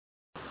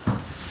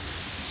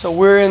So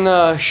we're in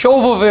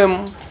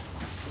Shovavim,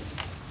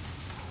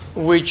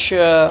 which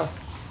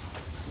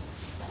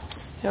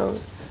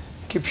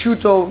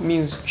Kipshuto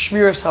means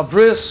Shmiras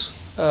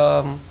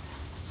Habris,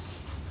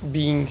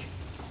 being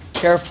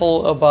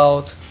careful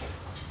about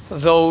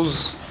those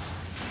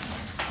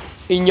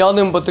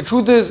inyanim, but the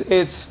truth is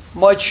it's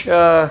much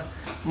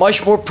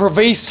more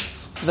pervasive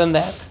than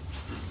that.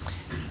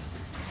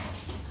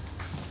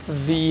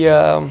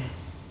 The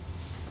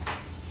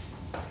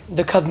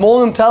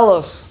Kadmonim tell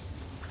us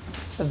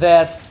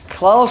that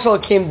Klal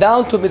Yisrael came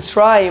down to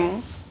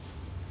Mitzrayim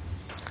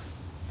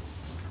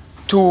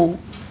to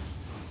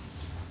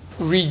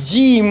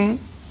redeem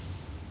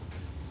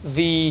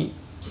the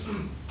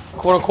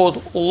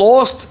quote-unquote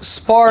lost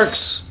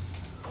sparks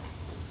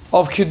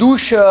of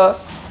Kedusha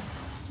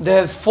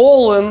that had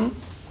fallen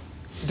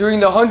during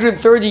the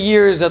 130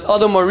 years that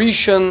Adam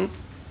Harishon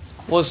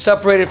was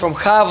separated from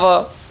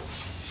Chava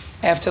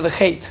after the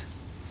Chet.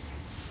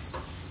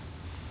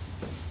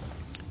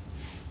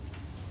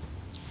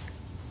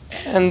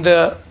 And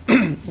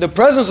the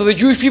presence of the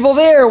Jewish people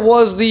there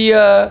was the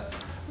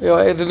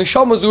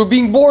neshamas that were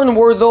being born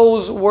were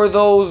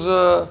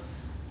those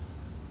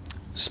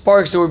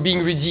sparks that were being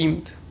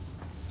redeemed.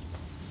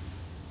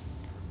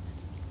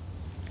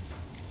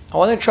 I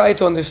want to try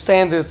to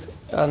understand it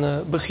on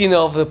the bechina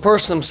of the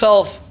person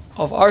himself,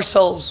 of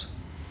ourselves,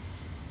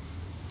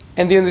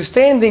 and the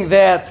understanding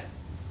that,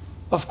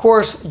 of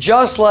course,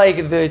 just like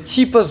the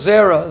Tipa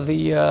Zera,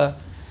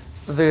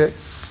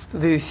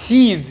 the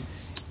seed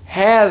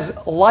has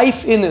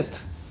life in it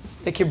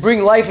that can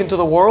bring life into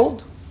the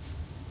world,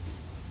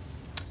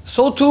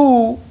 so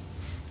too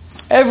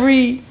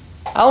every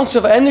ounce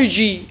of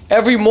energy,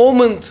 every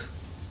moment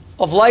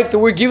of life that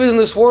we're given in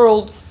this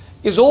world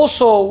is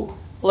also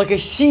like a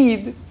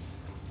seed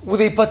with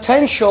a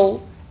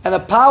potential and a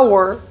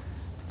power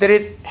that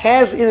it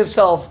has in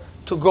itself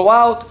to go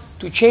out,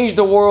 to change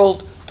the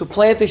world, to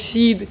plant a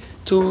seed,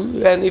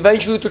 and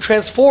eventually to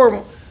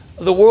transform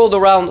the world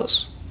around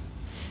us.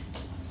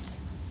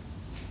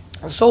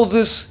 And so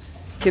this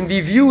can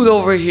be viewed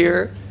over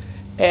here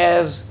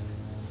as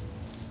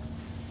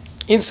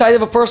inside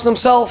of a person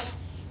himself.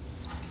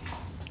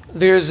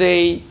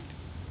 We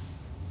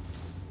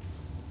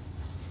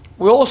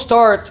all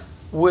start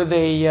with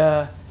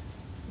a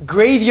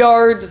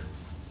graveyard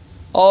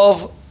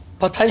of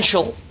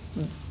potential.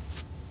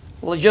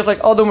 Just like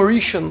Adam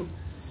Harishon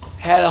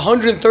had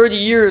 130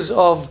 years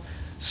of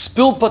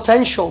spilled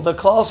potential that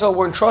Klal Yisrael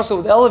were entrusted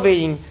with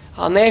elevating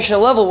on a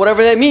national level,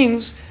 whatever that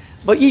means.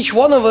 But each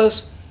one of us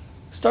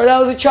started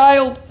out as a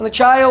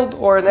child,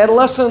 or an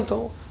adolescent,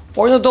 or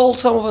an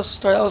adult. Some of us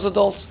started out as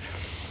adults.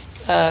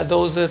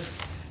 Those that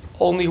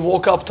only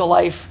woke up to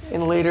life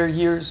in later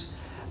years,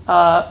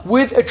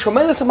 with a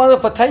tremendous amount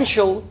of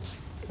potential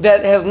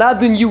that has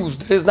not been used,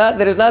 that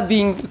is not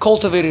being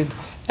cultivated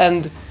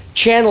and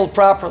channeled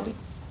properly.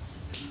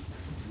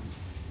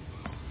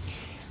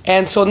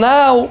 And so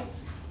now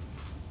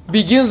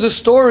begins the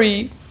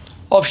story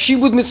of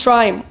Shibud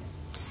Mitzrayim.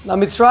 Now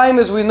Mitzrayim,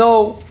 as we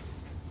know,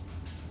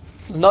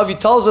 the Navi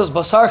tells us,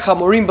 Basar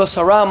Chamorim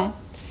Basaram,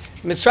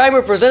 Mitzrayim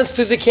represents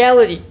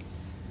physicality.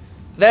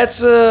 That's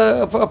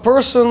a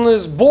person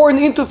is born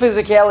into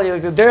physicality,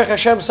 like the Derech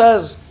Hashem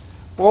says.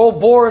 We're all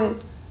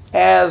born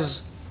as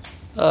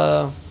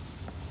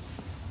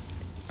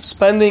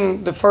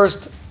spending the first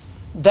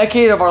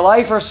decade of our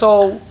life or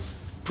so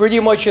pretty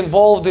much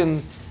involved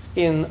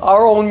in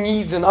our own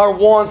needs and our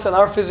wants and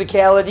our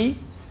physicality.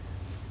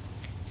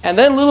 And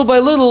then little by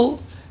little,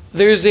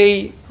 there's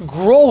a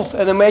growth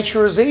and a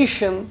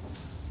maturization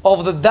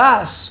of the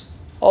das,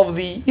 of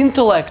the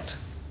intellect,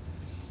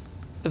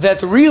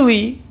 that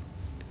really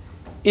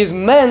is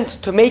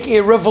meant to make a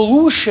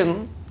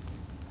revolution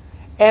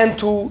and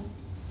to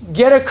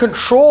get a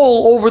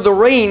control over the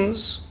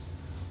reins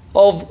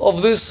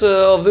of this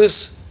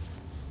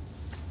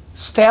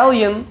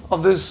stallion,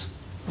 of this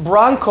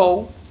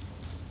bronco,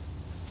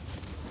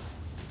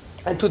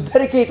 and to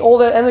dedicate all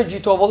that energy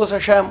to Avodas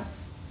Hashem.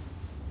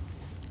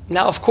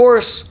 Now, of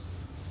course,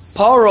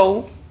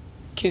 Pharaoh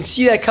can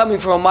see that coming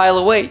from a mile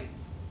away.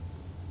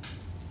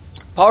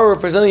 Pharaoh,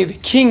 representing the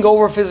king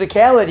over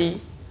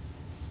physicality,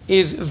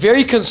 is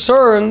very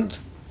concerned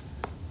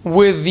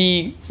with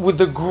the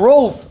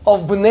growth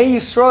of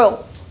Bnei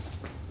Yisrael,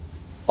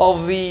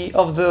 of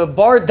the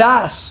Bar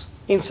Das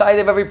inside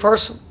of every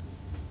person.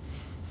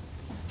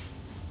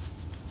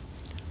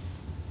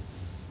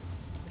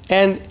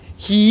 And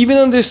he even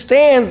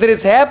understands that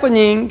it's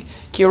happening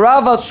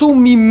Kirav Atzum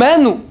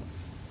Mimenu.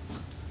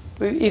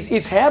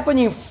 It's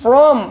happening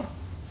from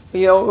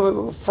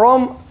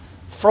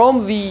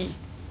the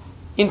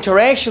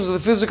interactions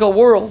with the physical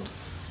world,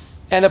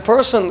 and a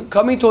person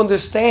coming to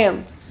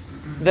understand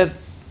that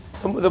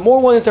the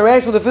more one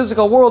interacts with the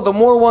physical world, the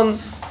more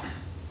one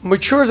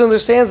matures and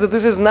understands that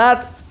this is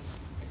not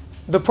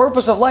the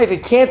purpose of life.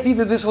 It can't be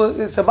that this is what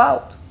it's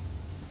about.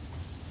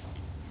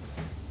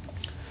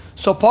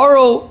 So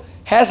Pharaoh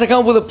has to come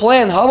up with a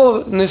plan.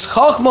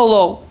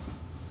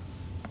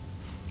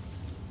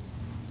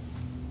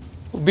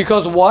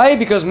 Because why?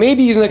 Because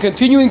maybe he's going to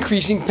continue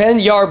increasing Pen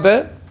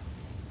Yarbe,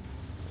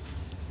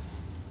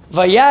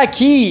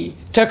 Vayaki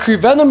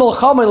takrivenu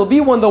milchama. It'll be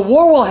when the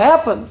war will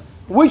happen.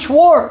 Which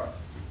war?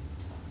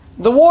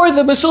 The war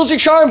that Mesilas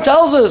Yesharim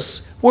tells us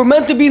we're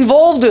meant to be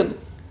involved in.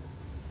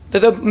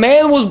 That a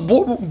man was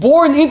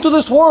born into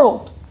this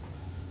world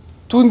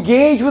to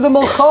engage with the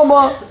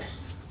milchama,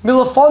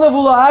 milafanav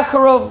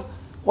ula'acharav.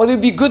 Whether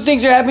it be good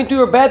things are happening to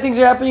you or bad things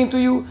are happening to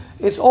you,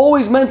 it's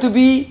always meant to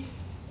be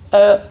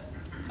a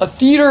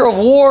theater of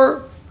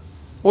war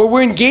where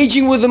we're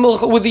engaging with the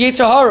Yetzer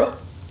Hara.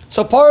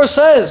 So Parshas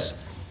says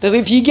that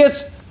if he gets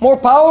more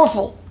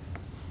powerful,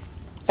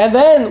 and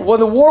then when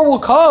the war will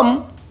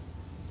come,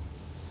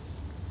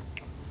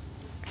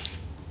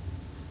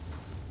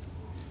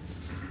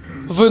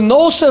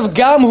 V'nosev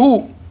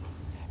gamhu,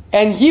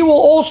 and he will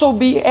also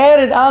be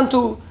added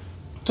onto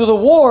the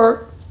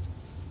war.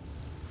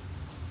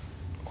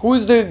 Who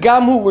is the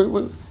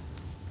gamhu?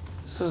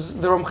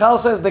 The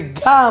Ramchal says the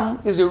gam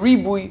is a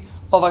ribui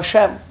of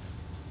Hashem.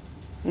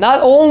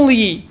 Not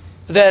only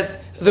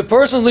that the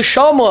person's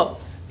neshama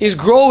is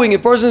growing, a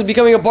person is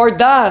becoming a bar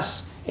das,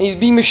 and he's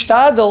being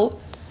mishtadel,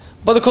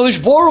 but the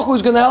Kodesh Baruch Hu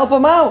is going to help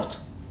him out.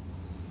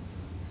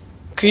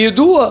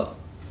 Kiyadua,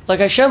 like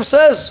Hashem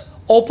says,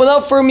 open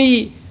up for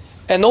me,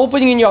 an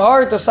opening in your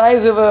heart the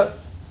size of a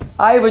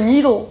eye of a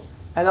needle,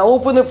 and I'll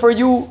open it for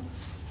you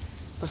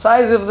the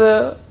size of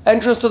the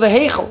entrance to the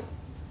Heichel.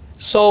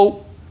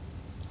 So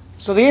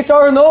the Yetzer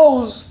Hara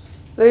knows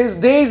that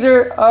his days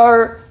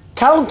are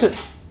counted.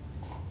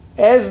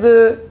 As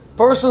the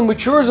person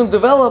matures and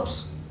develops,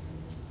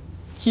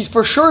 he's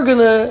for sure going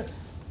to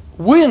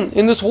win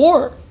in this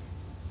war.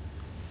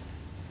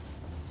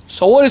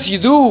 So what does he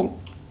do?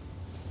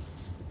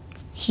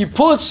 He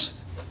puts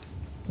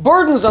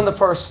burdens on the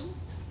person.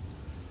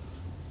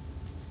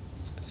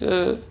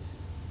 Vayasimu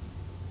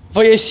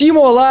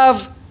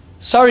alav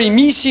sari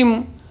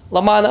misim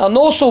laman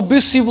anoso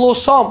bisiv lo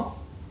sam.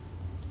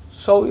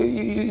 So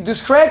you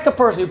distract the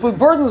person, you put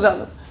burdens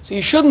on him. So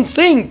you shouldn't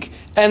think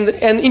and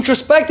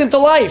introspect into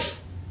life.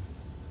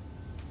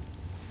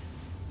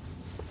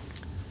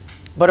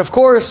 But of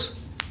course,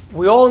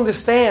 we all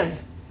understand,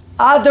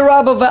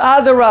 adarabba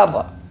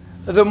v'adarabba,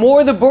 the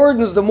more the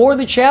burdens, the more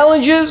the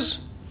challenges,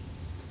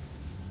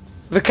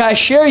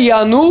 v'kasher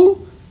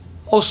yanu,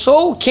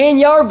 also ken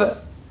yarbe.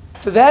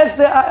 So that's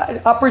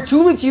the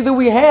opportunity that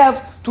we have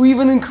to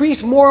even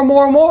increase more and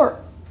more and more.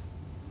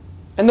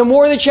 And the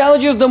more the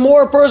challenges, the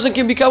more a person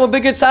can become a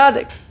bigger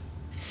tzaddik.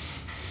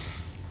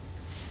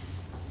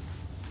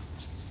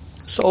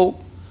 So,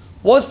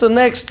 what's the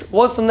next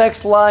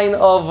line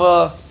of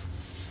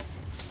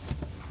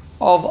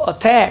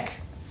attack?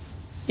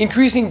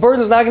 Increasing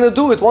burden is not going to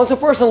do it. Once a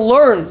person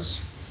learns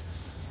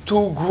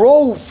to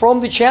grow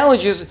from the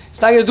challenges,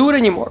 it's not going to do it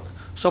anymore.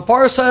 So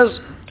Parshas says,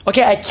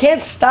 okay, I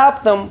can't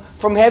stop them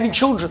from having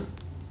children.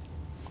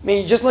 I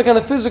mean, just like on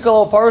the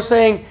physical, Parshas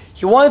saying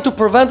he wanted to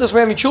prevent us from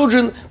having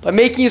children by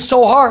making it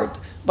so hard,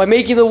 by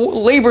making the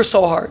labor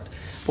so hard.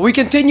 But we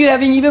continue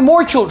having even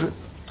more children.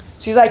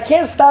 So he says, I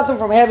can't stop them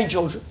from having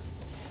children,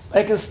 but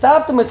I can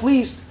stop them at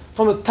least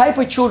from the type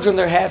of children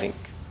they're having.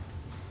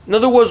 In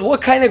other words,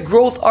 what kind of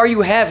growth are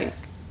you having?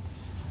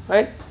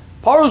 Right?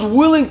 Pharaoh is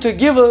willing to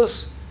give us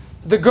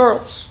the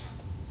girls,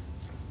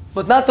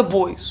 but not the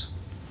boys.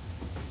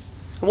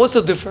 And what's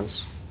the difference?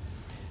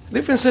 The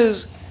difference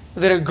is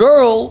that a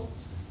girl,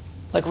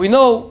 like we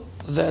know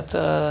that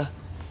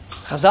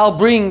Chazal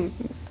bring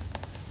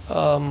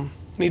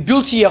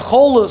Mebilti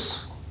Yacholos,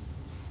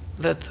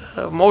 that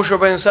Moshe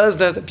Rabbeinu says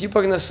that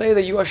people are going to say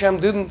that you Hashem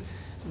didn't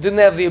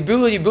have the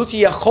ability.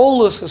 Bilti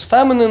Yacholos is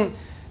feminine.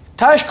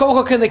 Tash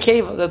Kocha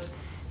Kenekeva. That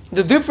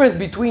the difference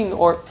between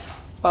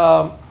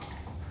a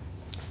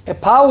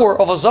power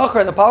of a Zachar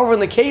and a power of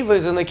a Nekeva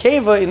is a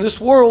Nekeva in this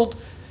world,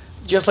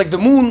 just like the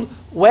moon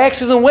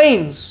waxes and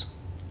wanes.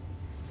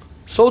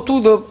 So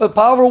too the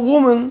power of a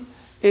woman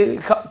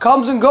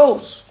comes and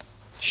goes.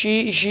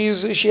 She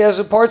has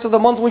parts of the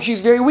month when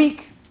she's very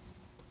weak.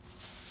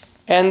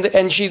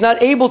 And she's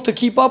not able to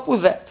keep up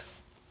with that.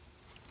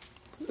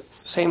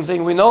 Same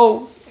thing we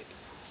know.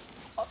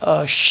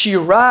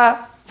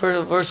 Shira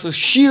versus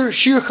Shir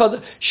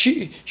Chadash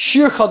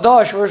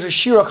versus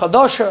Shira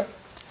Chadasha.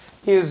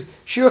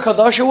 Shira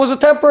Chadasha was a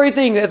temporary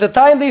thing. At the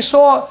time they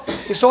saw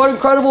an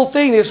incredible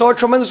thing. They saw a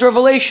tremendous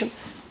revelation.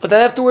 But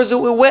then afterwards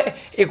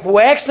it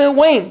waxed and it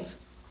waned.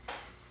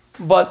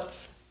 But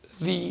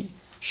the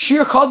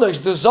Shir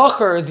Chadash, the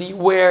Zachar,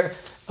 where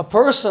a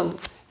person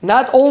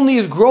not only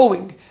is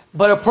growing,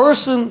 but a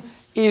person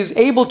is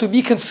able to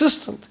be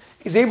consistent,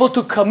 is able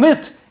to commit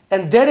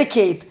and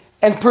dedicate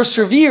and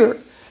persevere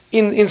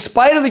in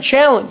spite of the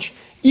challenge,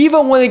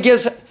 even when it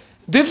gets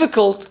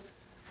difficult,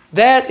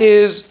 that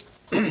is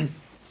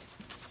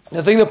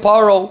the thing that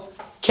Pharaoh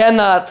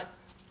cannot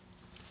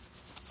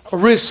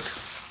risk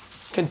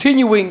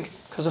continuing,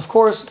 because of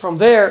course from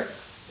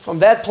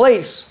that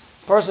place,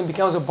 a person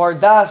becomes a bar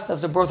das.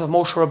 That's the birth of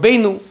Moshe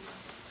Rabbeinu,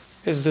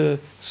 is the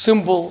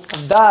symbol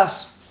of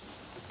das.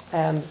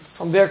 And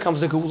from there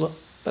comes the Geula.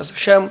 As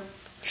Hashem,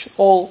 we should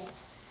all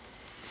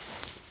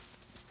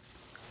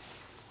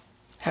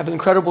have an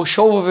incredible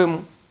show of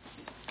him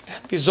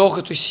and be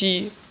zocheh to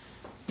see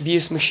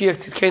Bias Mashiach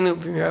Tzidkenu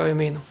B'Mirav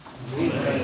Yameinu.